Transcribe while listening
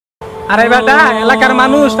আরে বেটা, এলাকার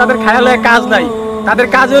মানুষ তাদের খেয়ালে কাজ নাই, তাদের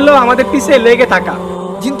কাজ হলো আমাদের পিছে লেগে থাকা।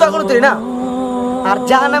 জিন তো আগুন তৈরি না, আর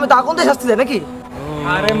জাহান্নামে তো আগুন দিয়ে শাস্তি দেয় নাকি?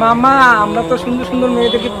 আরে মামা, আমরা তো সুন্দর সুন্দর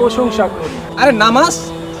মেয়েদেরকে প্রশংসা করি। আরে নামাজ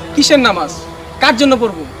কিসের নামাজ? কার জন্য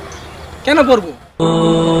পড়বো? কেন পড়বো?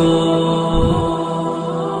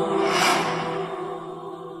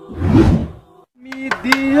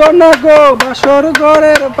 দিও না গো বাসর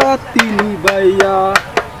ঘরের বাতি নিবাইয়া,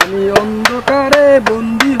 আমি অন্ধকারে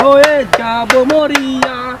বন্দি হয়ে যাব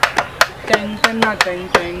মরিয়া। ট্যাং ট্যাং না ট্যাং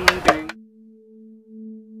ট্যাং ট্যাং।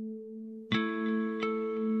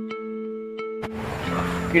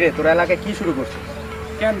 কিরে, তোরা এলাকায় কি শুরু করছিস?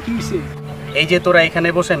 কেন, কি হইছে? এই যে তোরা এখানে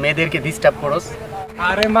বসে মেয়েদেরকে ডিস্টার্ব করস।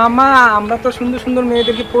 আরে মামা, আমরা তো সুন্দর সুন্দর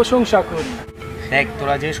মেয়েদেরকে প্রশংসা করি। দেখ,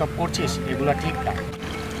 তোরা যে সব করছিস এগুলো ঠিক না,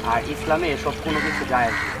 আর ইসলামে এসব কোনো কিছু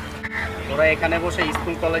যায় না। তোরা এখানে বসে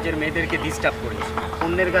স্কুল কলেজের মেয়েদেরকে ডিস্টার্ব করিস,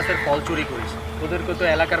 অন্যের গাছের ফল চুরি করিস। তোদেরকে তো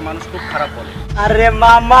এলাকার মানুষ খুব খারাপ বলে। আরে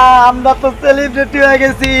মামা, আমরা তো সেলিব্রিটি হয়ে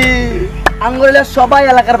গেছি। আঙ্গুলিয়া সবাই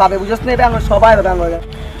এলাকার ভাবে, বুঝছ না? এটা আমরা সবাই ভাবে আঙ্গুলিয়া।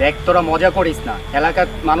 দেখ, তোরা মজা করিস না, এলাকার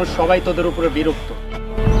মানুষ সবাই তোদের উপরে বিরক্ত।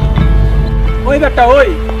 ওই বেটা, ওই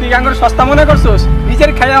তুই আঙ্গুর সস্তা মনে করছস?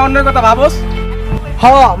 নিজের খায়া অন্যের কথা ভাবস? হ,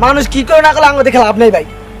 মানুষ কি করে না করলে আঙ্গুর দেখে লাভ নেই ভাই।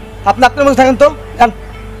 আপনি আপনার মধ্যে থাকেন তো।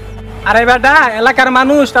 আরে বেটা, এলাকার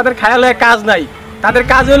মানুষ তাদের খেয়ালে কাজ নাই, তাদের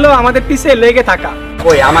কাজ হলো আমাদের পিছে লেগে থাকা।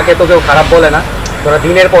 ওই আমাকে তো কেউ খারাপ বলে না। তোরা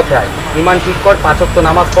দিনের পথে আয়, ইমান ঠিক কর, 5 ওয়াক্ত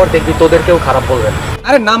নামাজ পড়, দেখবি তোদের কেউ খারাপ বলবে না।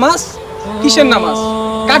 আরে নামাজ কিসের নামাজ?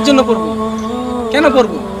 কার জন্য পড়বো? কেন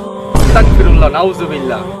পড়বো? আস্তাগফিরুল্লাহ,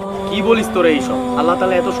 নাউজুবিল্লাহ। কি বলিস তোরা এইসব? আল্লাহ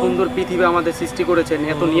তাআলা এত সুন্দর পৃথিবী আমাদের সৃষ্টি করেছেন,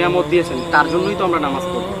 এত নিয়ামত দিয়েছেন, তার জন্যই তো আমরা নামাজ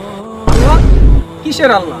পড়ি। আল্লাহ?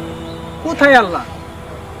 কিসের আল্লাহ? কোথায় আল্লাহ?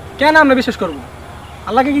 কেন আমরা বিশ্বাস করবো?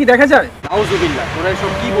 আল্লাহকে কি দেখা যায়? নাউজুবিল্লাহ, তোরা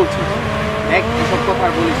এসব কি বলছিস? দেখ, এসব কথা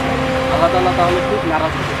আর বলিস না, আল্লাহ তাআলা তাহলে খুব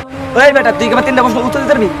নারাজ হবে। ওই বেটা, তুই আমার 3টা প্রশ্ন উত্তর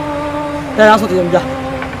দিতে পারবি? তাই আসো তুই, যা।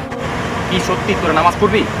 কি সত্যি তোরা নামাজ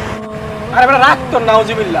পড়বি? আরে বেটা রাখ তোর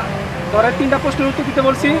নাউজুবিল্লাহ। তোর 3টা প্রশ্নের উত্তর দিতে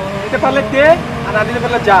বলছি, দিতে পারলে দে, আর না দিতে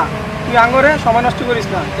পারলে যা। তুই আঙ্গরে সময় নষ্ট করিস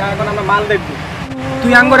না, যা, এখন আমরা মাল দেখবো।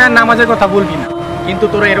 তুই আঙ্গরে আর নামাজের কথা বলবি না। কিন্তু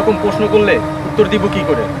তোরা এরকম প্রশ্ন করলে উত্তর দিব কি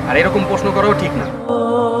করে? আর এরকম প্রশ্ন করাও ঠিক না।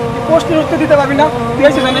 প্রশ্নের উত্তর দিতে পারবি না? তুই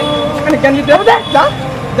এসে জানে এখানে জ্ঞান দিতে হবে? যা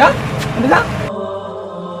যা যা।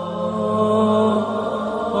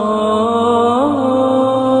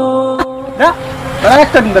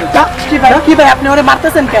 একটা দিন ধরে যা। কি ভাই, আপনি ওরে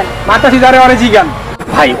মারতেছেন কেন? মাতাছি যারে ওরে জিগান।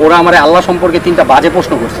 ভাই, ওরা আমারে আল্লাহ সম্পর্কে 3টা বাজে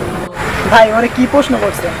প্রশ্ন করছে। ভাই, ওরে কি প্রশ্ন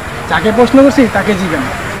করছে? যাকে প্রশ্ন করছি তাকে জিগান।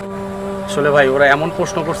 আসলে ভাই, ওরা এমন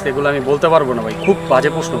প্রশ্ন করছে এগুলো আমি বলতে পারবো না ভাই, খুব বাজে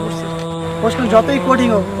প্রশ্ন করছে। প্রশ্ন যতই কঠিন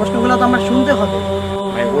হোক, প্রশ্নগুলো তো আমার শুনতে হবে।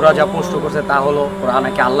 ভাই, ওরা যা প্রশ্ন করছে তা হলো ওরা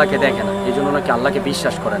নাকি আল্লাহকে দেখে না, এই জন্য নাকি আল্লাহকে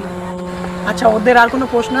বিশ্বাস করে না। আচ্ছা, ওদের আর কোনো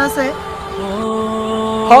প্রশ্ন আছে?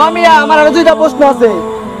 হওয়া মিয়া, আমার আরো 2টা প্রশ্ন আছে।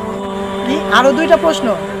 কি আরো 2টা প্রশ্ন?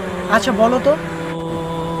 আচ্ছা বলো তো।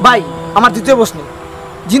 ভাই, আমার 2য় প্রশ্ন,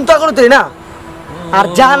 জিন তো আগুন তৈরি না, আর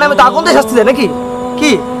জাহান্নামে তো আগুন দিয়ে শাস্তি দেয় নাকি?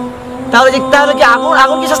 কি তাহলে কি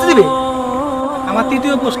আগুন কি শাস্তি দিবে? আমার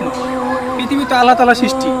 3য় প্রশ্ন, পৃথিবী তো আল্লাহ তাআলা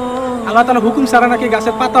সৃষ্টি, আল্লাহ তাআলা হুকুম ছাড়া নাকি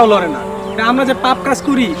গাছের পাতাও লড়ে না। এটা আমরা যে পাপ কাজ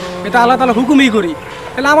করি, এটা আল্লাহ তাআলা হুকুমই করি,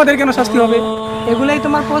 তাহলে আমাদের কেন শাস্তি হবে? এগুলাই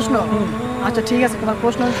তোমার প্রশ্ন? আচ্ছা ঠিক আছে, তোমার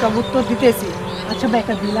প্রশ্ন সব উত্তর দিতেছি। আচ্ছা ভাই,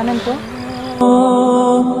 একটা বিল আনেন তো।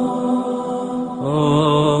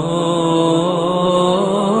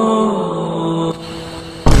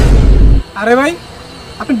 আরে ভাই,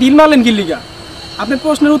 আপনি ডিল মারলেন কি লিগা? আপনি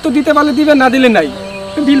প্রশ্নের উত্তর দিতে পারলে দিবেন, না দিলে নাই।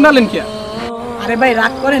 আপনি ডিল মারলেন কে? আরে ভাই,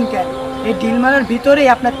 রাগ করেন কেন? এই ডিল মারার ভিতরেই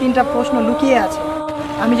আপনার 3টা প্রশ্ন লুকিয়ে আছে।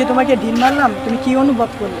 আমি যে তোমাকে ডিল মারলাম, তুমি কি অনুভব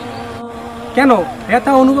করলে? কেন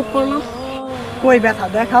ব্যথা অনুভব করলাম? কই ব্যথা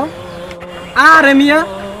দেখাও। আরে মিয়া,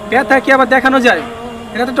 ব্যথা কি আবার দেখানো যায়?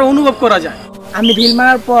 এটা তো একটা অনুভব করা যায়। আমি ঢিল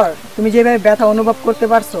মারার পর তুমি যেভাবে ব্যথা অনুভব করতে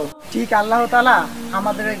পারছো, ঠিক আল্লাহ তাআলা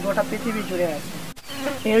আমাদের এই গোটা পৃথিবী জুড়ে আছে।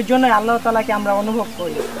 এর জন্য আল্লাহ তাআলাকে আমরা অনুভব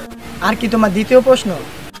করি। আর কি তোমার 2য় প্রশ্ন?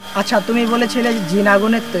 আচ্ছা, তুমি বলেছিলে যে জিন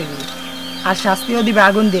আগুনের তৈরি, আর শাস্তিও দিবে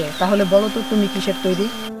আগুন দিয়ে। তাহলে বলো তো, তুমি কিসের তৈরি?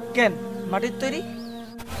 কেন, মাটির তৈরি?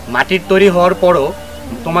 মাটির তৈরি হওয়ার পরও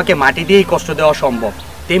তোমাকে মাটি দিয়েই কষ্ট দেওয়া সম্ভব,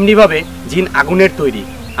 তেমনি ভাবে জিন আগুনের তৈরি,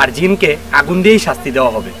 আর জিনকে আগুন দিয়েই শাস্তি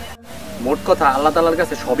দেওয়া হবে। মোট কথা, আল্লাহ তাআলার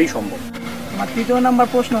কাছে সবই সম্ভব। আমার 3য় নাম্বার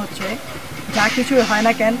প্রশ্ন হচ্ছে, যা কিছুই হয়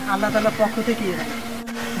না কেন আল্লাহ তাআলার পক্ষ থেকেই হয়।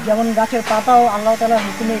 যেমন গাছের পাতাও আল্লাহ তাআলার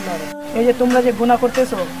হুকুমেই লড়ে। এই যে তোমরা যে গুনাহ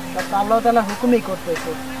করতেছো, তা তো আল্লাহ তাআলার হুকুমেই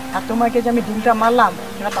করতেছো। আর তোমাকে যে আমি ডিলটা মারলাম,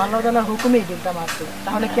 সেটা তো আল্লাহ তাআলার হুকুমেই ডিলটা মারছো।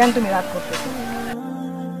 তাহলে কেন তুমি রাগ করতেছো?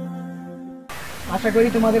 আশা করি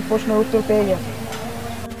তোমাদের প্রশ্নের উত্তর পেয়ে গেছে।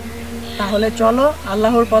 তাহলে চলো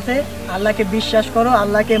আল্লাহর পথে, আল্লাহকে বিশ্বাস করো,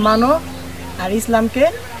 আল্লাহকে মানো, আর ইসলামকে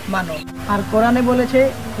মানো। আর কোরআনে বলেছে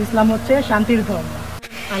ইসলাম হচ্ছে শান্তির ধর্ম।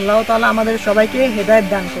 আল্লাহ তাআলা আমাদের সবাইকে হেদায়েত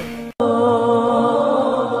দান করুন।